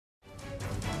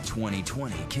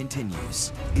2020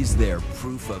 continues. Is there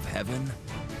proof of heaven?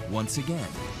 Once again,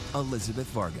 Elizabeth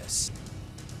Vargas.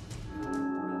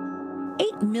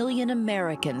 8 million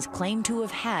Americans claim to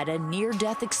have had a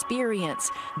near-death experience,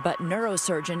 but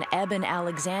neurosurgeon Eben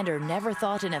Alexander never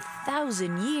thought in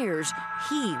 1,000 years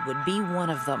he would be one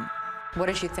of them. What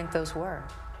did you think those were?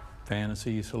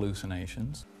 Fantasies,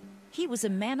 hallucinations. He was a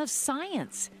man of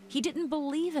science. He didn't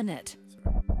believe in it.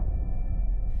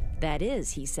 That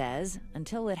is, he says,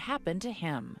 until it happened to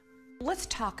him. Let's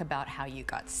talk about how you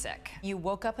got sick. You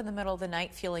woke up in the middle of the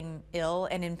night feeling ill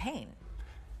and in pain.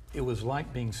 It was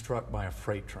like being struck by a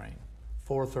freight train.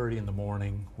 4:30 in the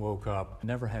morning, woke up.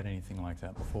 Never had anything like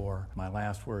that before. My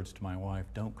last words to my wife,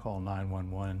 don't call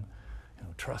 911.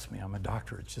 Trust me, I'm a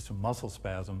doctor. It's just a muscle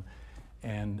spasm.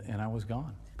 And I was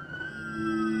gone.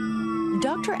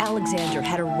 Dr. Alexander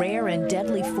had a rare and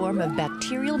deadly form of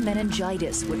bacterial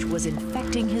meningitis which was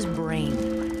infecting his brain.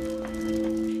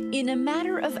 In a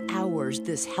matter of hours,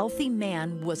 this healthy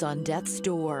man was on death's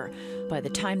door. By the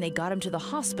time they got him to the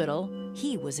hospital,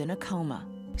 he was in a coma.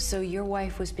 So your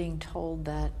wife was being told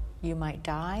that you might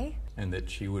die? And that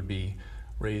she would be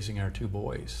raising our 2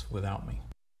 boys without me.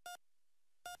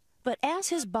 But as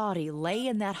his body lay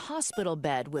in that hospital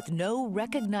bed with no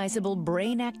recognizable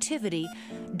brain activity,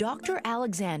 Dr.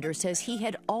 Alexander says he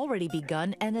had already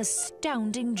begun an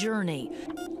astounding journey.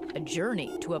 A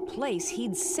journey to a place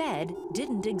he'd said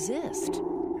didn't exist.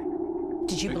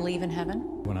 Did you believe in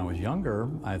heaven? When I was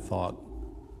younger, I thought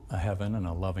a heaven and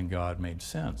a loving God made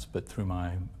sense, but through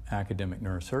my academic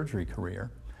neurosurgery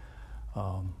career,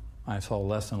 I saw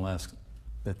less and less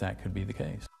that could be the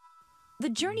case. The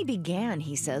journey began,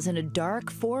 he says, in a dark,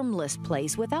 formless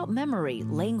place without memory,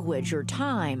 language, or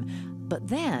time. But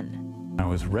then I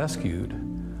was rescued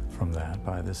from that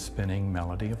by this spinning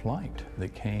melody of light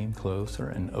that came closer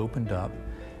and opened up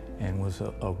and was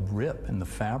a rip in the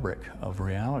fabric of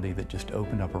reality that just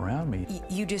opened up around me.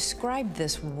 You described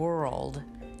this world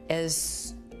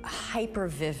as hyper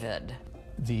vivid.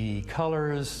 The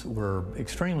colors were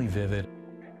extremely vivid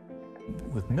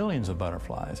with millions of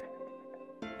butterflies.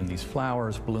 And these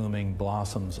flowers blooming,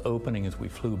 blossoms opening as we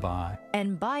flew by.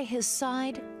 And by his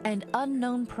side, an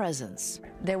unknown presence.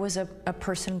 There was a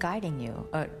person guiding you,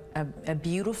 a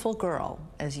beautiful girl,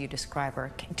 as you describe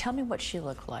her. Tell me what she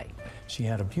looked like. She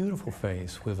had a beautiful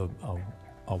face with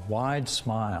a wide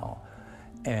smile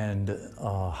and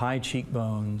high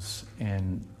cheekbones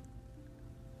and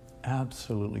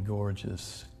absolutely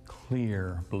gorgeous,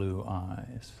 clear blue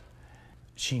eyes.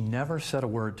 She never said a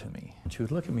word to me. She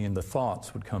would look at me and the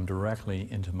thoughts would come directly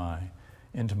into my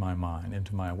mind,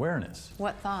 into my awareness.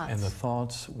 What thoughts? And the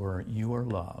thoughts were, you are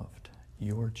loved,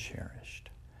 you are cherished.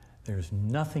 There's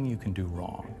nothing you can do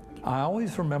wrong. I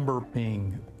always remember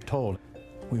being told,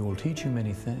 we will teach you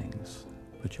many things,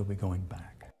 but you'll be going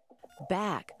back.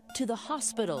 Back to the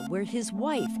hospital where his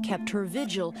wife kept her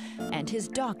vigil and his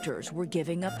doctors were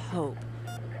giving up hope.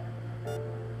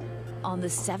 On the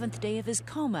 7th day of his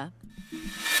coma,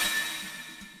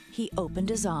 he opened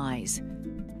his eyes.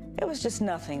 It was just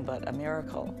nothing but a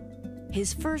miracle.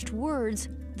 His first words,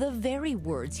 the very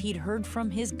words he'd heard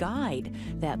from his guide,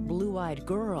 that blue-eyed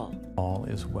girl. All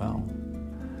is well.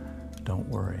 Don't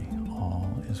worry,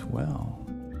 all is well.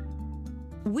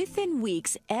 Within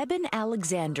weeks, Eben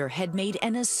Alexander had made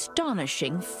an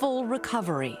astonishing full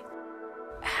recovery.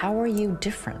 How are you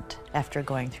different after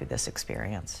going through this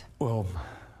experience? Well,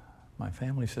 my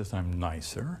family says I'm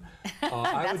nicer.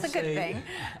 That's a good thing.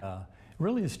 It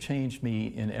really has changed me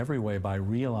in every way by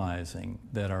realizing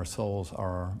that our souls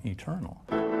are eternal.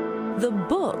 The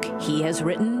book he has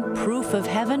written, Proof of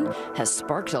Heaven, has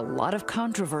sparked a lot of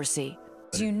controversy.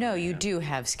 You know, you do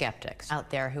have skeptics out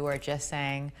there who are just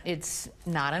saying it's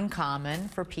not uncommon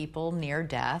for people near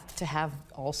death to have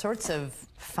all sorts of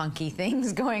funky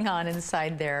things going on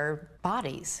inside their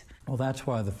bodies. Well, that's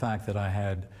why the fact that I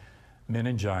had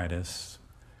meningitis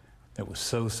that was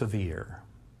so severe,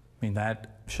 I mean,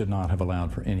 that should not have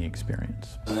allowed for any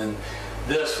experience. And then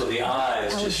this with the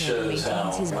eyes just shows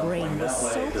how his brain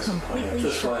was so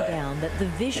completely shut down that the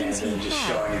visions he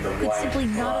had could simply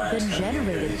not have been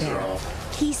generated there.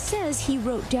 He says he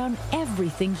wrote down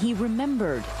everything he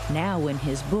remembered, now in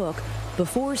his book,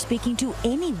 before speaking to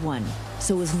anyone,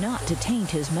 so as not to taint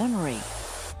his memory.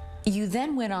 You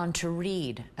then went on to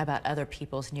read about other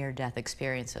people's near-death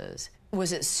experiences.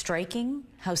 Was it striking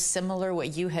how similar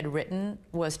what you had written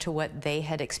was to what they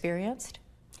had experienced?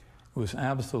 It was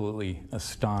absolutely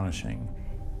astonishing.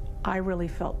 I really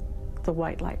felt the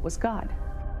white light was God.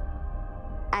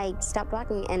 I stopped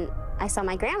walking and I saw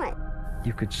my grandma.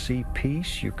 You could see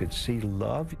peace, you could see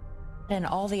love. And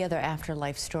all the other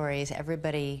afterlife stories,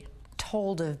 everybody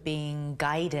told of being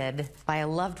guided by a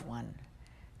loved one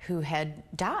who had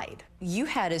died. You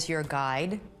had as your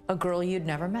guide a girl you'd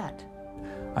never met.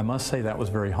 I must say that was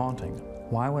very haunting.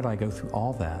 Why would I go through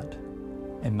all that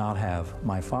and not have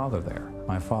my father there?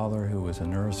 My father, who was a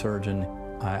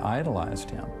neurosurgeon, I idolized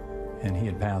him, and he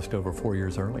had passed over 4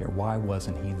 years earlier. Why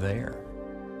wasn't he there?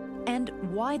 And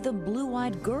why the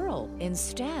blue-eyed girl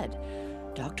instead?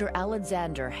 Dr.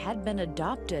 Alexander had been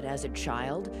adopted as a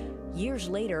child. Years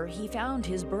later, he found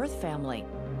his birth family,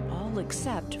 all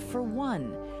except for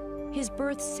one, his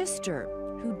birth sister,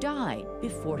 who died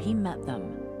before he met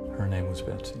them. Her name was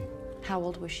Betsy. How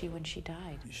old was she when she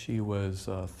died? She was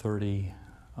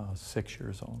 36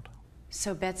 years old.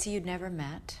 So Betsy you'd never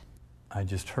met? I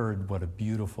just heard what a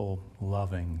beautiful,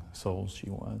 loving soul she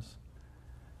was.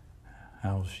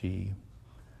 How she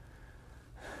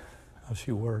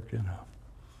worked in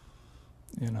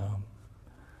a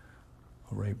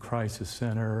rape crisis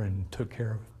center and took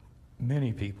care of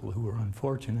many people who were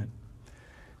unfortunate.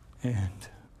 And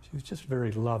she was just a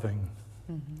very loving,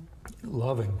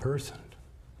 loving person.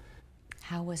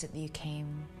 How was it that you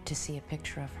came to see a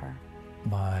picture of her?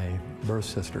 My birth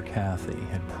sister, Kathy,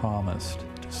 had promised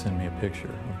to send me a picture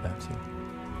of Betsy.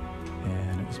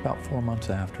 And it was about 4 months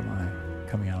after my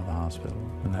coming out of the hospital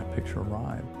when that picture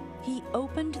arrived. He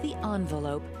opened the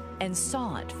envelope and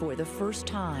saw it for the first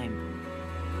time.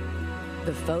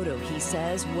 The photo, he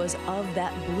says, was of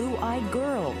that blue-eyed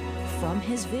girl from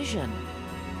his vision.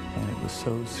 And it was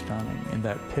so stunning. And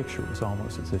that picture was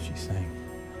almost as if she's saying,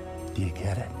 "Do you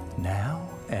get it now?"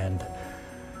 And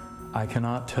I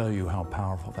cannot tell you how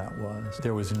powerful that was.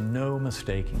 There was no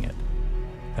mistaking it.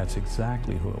 That's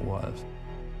exactly who it was.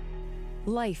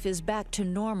 Life is back to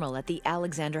normal at the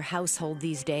Alexander household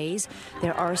these days.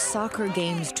 There are soccer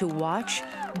games to watch,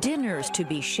 dinners to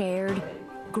be shared,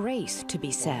 grace to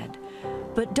be said.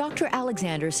 But Dr.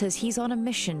 Alexander says he's on a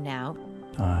mission now.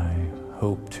 I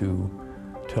hope to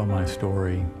tell my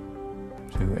story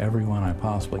to everyone I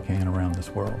possibly can around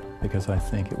this world, because I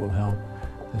think it will help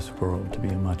this world to be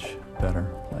a much better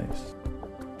place.